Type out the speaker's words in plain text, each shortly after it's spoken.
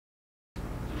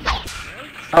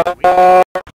Alright,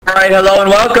 hello and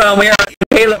welcome. We are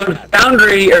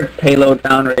Payload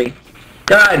Foundry.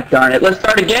 God darn it. Let's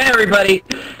start again, everybody.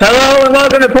 Hello and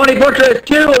welcome to Pony Fortress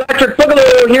 2 Electric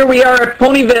Boogaloo. Here we are at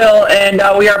Ponyville, and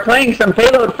we are playing some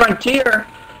Payload Frontier.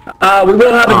 We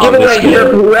will have a giveaway here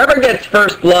for whoever gets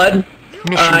first blood.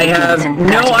 I have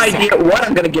no idea what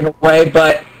I'm going to give away,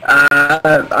 but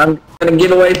I'm going to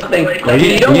give away something.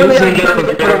 You don't really have to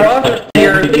get the roster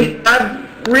here. I've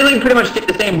really pretty much did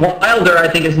the same. Wilder, I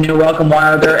think, is new. Welcome,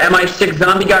 Wilder. MI6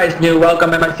 Zombie Guy is new. Welcome,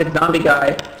 MI6 Zombie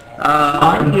Guy.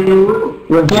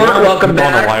 Report, welcome back.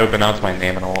 I don't know why I would pronounce my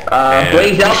name in all.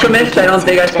 Blaze Alchemist, I don't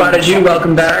think I spotted you.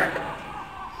 Welcome back.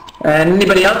 And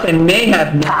anybody else I may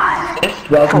have missed,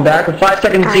 welcome back. With 5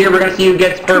 seconds here, we're going to see who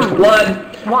gets first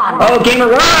blood. Oh, Gamer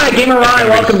Rye,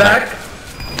 welcome back.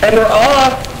 And we're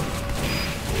off.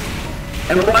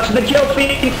 And we're watching the kill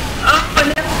feed. Oh,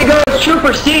 and there goes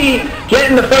Trooper C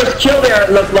getting the first kill there,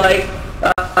 it looked like.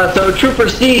 So Trooper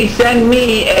C, send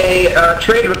me a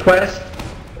trade request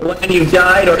when you've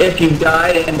died or if you've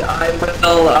died, and I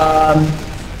will,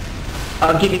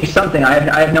 I'll give you something.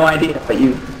 I have no idea, but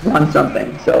you won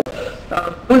something. So,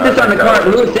 who's this on the card?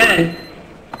 Lewis N.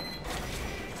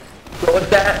 What was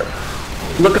that?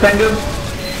 Look at Pengu?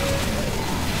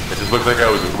 It just looks like I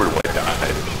was Ubered when I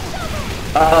died.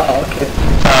 Oh, okay.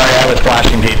 Sorry, I was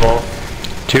flashing people.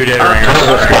 2 dead ringers.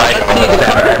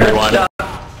 Everyone.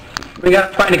 We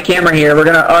gotta find a camera here. We're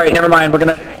gonna. Alright, never mind. We're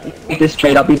gonna make this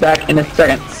trade. I'll be back in a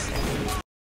second.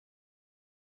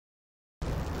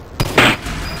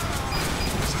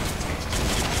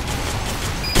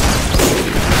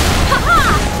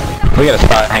 We got a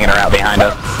spot hanging around behind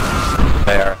us.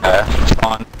 There,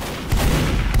 spawn.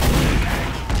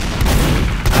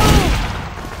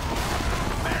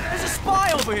 There's a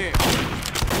spy over here!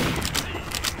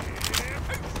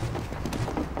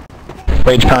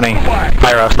 Rage Pony.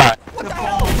 Pyro, spot. What the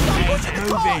hell?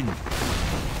 Moving!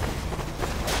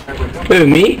 Who,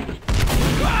 me?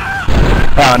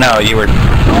 Oh no, you were.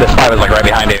 The spy was like right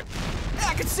behind you.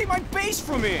 I can see my base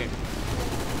from here!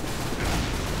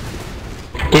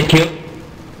 Get killed.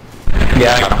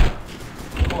 Yeah, I got him.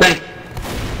 Thanks.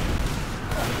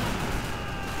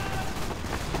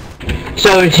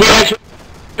 So is he actually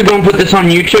going to put this on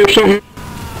YouTube or something?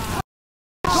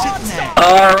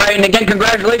 Alright, and again,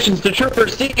 congratulations to Trooper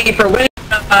C for winning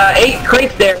 8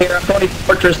 crates there here on Pony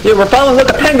Fortress 2. We're following Look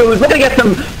at Pengu, who's looking to get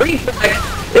some reflex.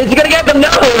 Is he going to get them? No!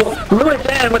 Lewis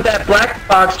N with that black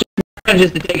box just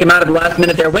manages to take him out at the last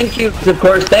minute there. Win cubes, of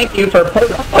course. Thank you for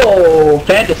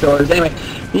Phantosaurs. Anyway,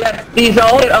 yes, these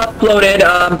all get uploaded.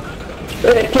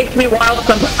 It takes me a while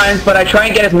sometimes, but I try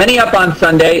and get as many up on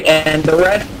Sunday, and the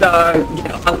rest,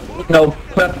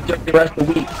 put up during the rest of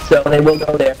the week, so they will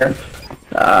go there.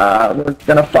 We're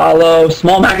gonna follow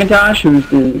Small Macintosh, who's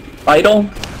the idol.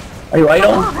 Are you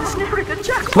idol?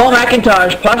 Small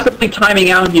Macintosh possibly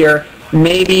timing out here,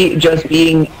 maybe just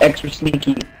being extra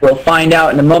sneaky. We'll find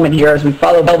out in a moment here as we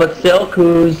follow Velvet Silk,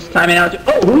 who's timing out.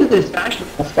 Oh, who's this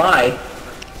fashionable spy?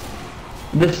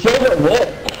 The Silver Wolf.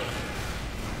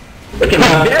 Looking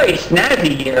very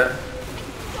snazzy here.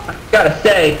 I gotta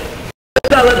say. Let's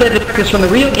not let that distract us from the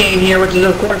real game here, which is,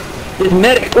 of course, this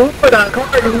medic Ubered on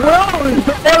card. Whoa! He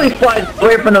barely flies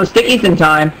away from those stickies in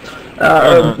time.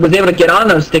 Or was able to get on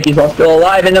those stickies while still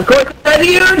alive. And, of course, that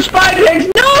huge spy pigs.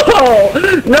 No!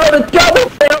 No, the double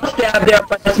fail stab there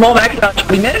by the Small Macintosh.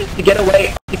 We managed to get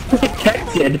away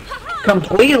undetected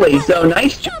completely. So,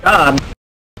 nice job.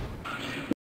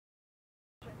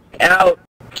 Out.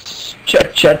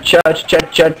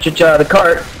 The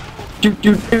cart.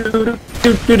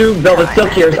 Velvet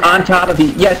Silk here is on top of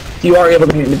the. Yes, you are able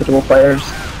to hit individual players.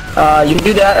 You can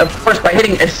do that, of course, by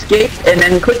hitting escape and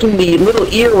then clicking the little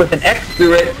ear with an X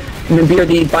through it, and then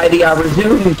by the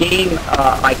resume game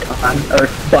icon or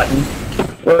button.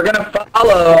 We're gonna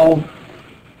follow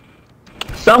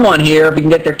someone here if we can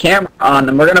get their camera on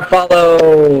them. We're gonna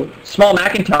follow Small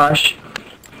Macintosh.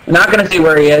 We're not going to see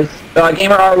where he is.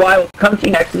 Gamer RY will come to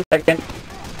you next in a second.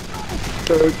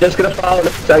 So we're just going to follow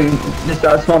this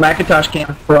Small Macintosh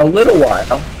cam for a little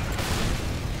while.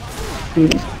 See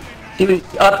what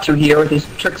he's up to here with his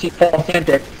tricksy false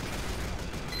antics.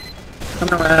 Come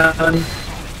around.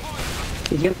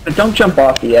 Don't jump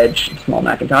off the edge, Small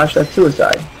Macintosh. That's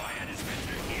suicide.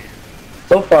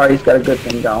 So far he's got a good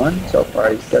thing going. He's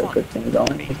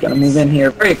going to move in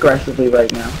here very aggressively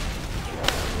right now.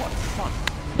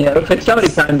 Yeah, it looks like somebody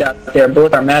timed out there, but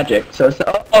with our magic.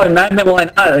 And Madman will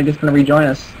not. I think it's going to rejoin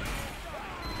us.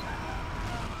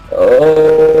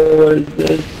 Oh, what is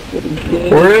this?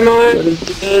 Where am I? What is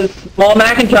this? Small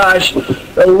Macintosh.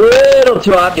 A little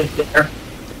too obvious there.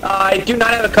 I do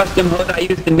not have a custom hood. I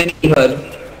use the mini hood.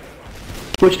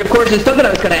 which of course is something I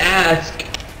was going to ask.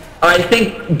 I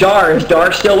think is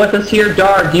Dar still with us here?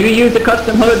 Dar, do you use a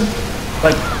custom hood?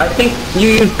 Like, I think you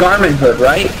use Garmin hood,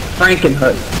 right? Franken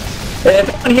hood. If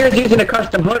anyone here is using a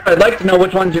custom hood, I'd like to know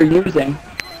which ones you're using.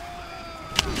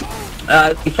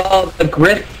 We follow the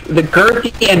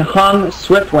Girthy and Hung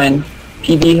Swiftwind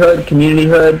PV hood, community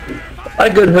hood. A lot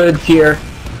of good hoods here.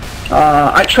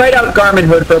 I tried out Garmin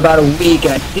hood for about a week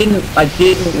and I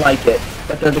didn't like it.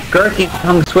 But the Girthy and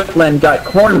Hung Swiftwind got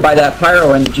cornered by that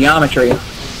pyro in geometry.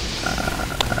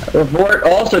 Revort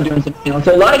also doing some healing.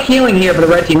 So a lot of healing here for the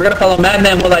red team. We're gonna follow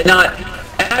Madman Will I Not.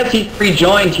 As he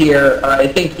rejoined here, I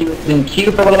think he was in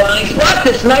queue for a little while. He spots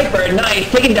the sniper at night,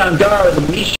 taking down Dar with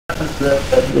a wee shot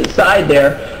to the side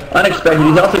there. Unexpected.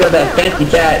 He's also got that fancy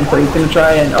cat, and so he's going to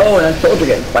try and... Oh, and that soldier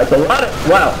getting spiked. So a lot of...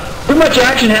 Wow. Too much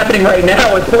action happening right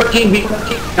now with 14 v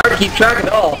 14. Hard to keep track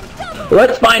at all.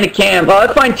 Let's find a cam.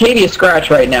 Let's find Tavia Scratch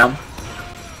right now.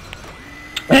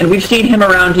 And we've seen him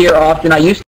around here often. I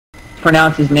used to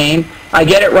pronounce his name. I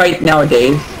get it right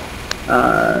nowadays,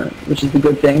 which is the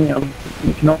good thing. You know,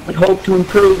 you can only hope to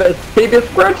improve as Tavia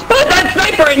Scratch. Spot that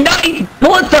sniper at night!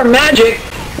 Bullets are magic!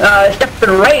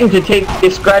 Stepping right into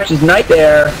Tavia Scratch's night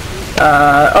there.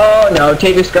 Oh no,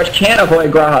 Tavia Scratch can't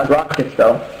avoid Graha's rockets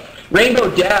though.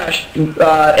 Rainbow Dash,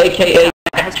 aka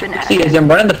see is him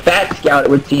running the Fat Scout, it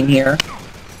would seem here.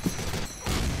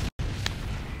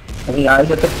 Yeah,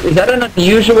 is that an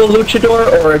unusual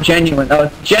luchador or a genuine? Oh,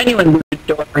 it's a genuine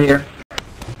luchador here.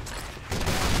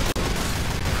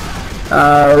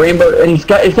 Rainbow, and he's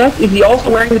got, is he also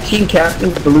wearing the team captain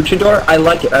with the luchador? I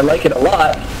like it a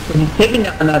lot. And he's taking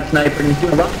down that sniper and he's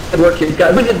doing a lot of good work here. He's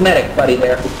got, who's his medic buddy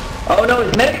there? Oh no,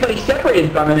 his medic buddy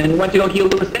separated from him and went to go heal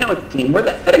Luisano with the team. Where'd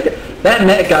that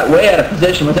medic got way out of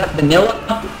position. Was that Vanilla?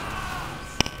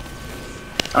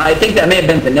 I think that may have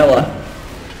been Vanilla.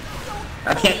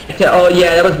 I can't tell. Oh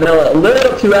yeah, that was Vanilla. A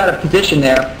little too out of position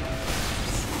there.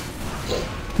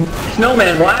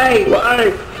 Snowman, why?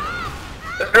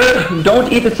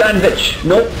 Don't eat the sandwich.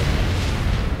 Nope.